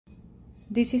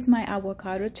This is my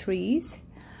avocado trees.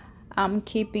 I'm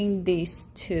keeping these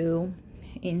two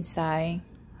inside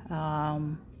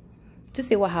to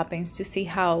see what happens, to see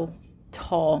how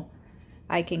tall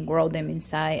I can grow them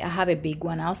inside. I have a big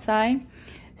one outside.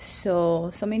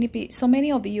 So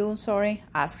many of you,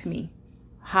 asked me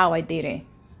how I did it.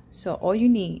 So all you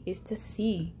need is to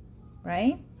see,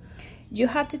 right? You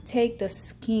have to take the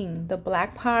skin, the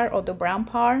black part or the brown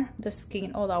part, the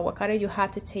skin of the avocado, you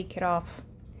have to take it off.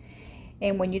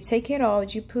 And when you take it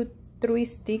off, you put 3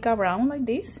 sticks around like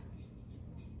this.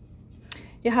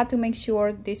 You have to make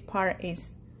sure this part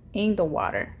is in the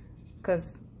water,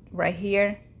 because right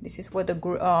here, this is where the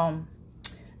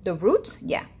roots,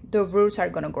 the roots are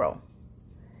gonna grow.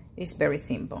 It's very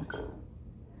simple.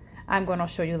 I'm gonna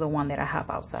show you the one that I have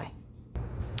outside.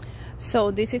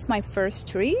 So this is my first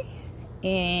tree,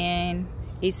 and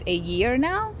it's a year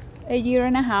now, a year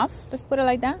and a half, let's put it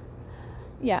like that.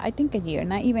 Yeah, I think a year,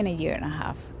 not even a year and a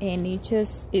half, and it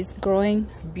just is growing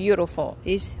beautiful.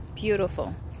 It's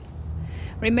beautiful.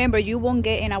 Remember, you won't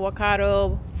get an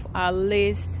avocado at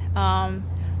least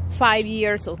 5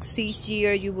 years or 6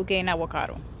 years. You will get an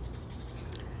avocado.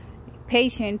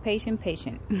 Patient, patient,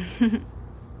 patient.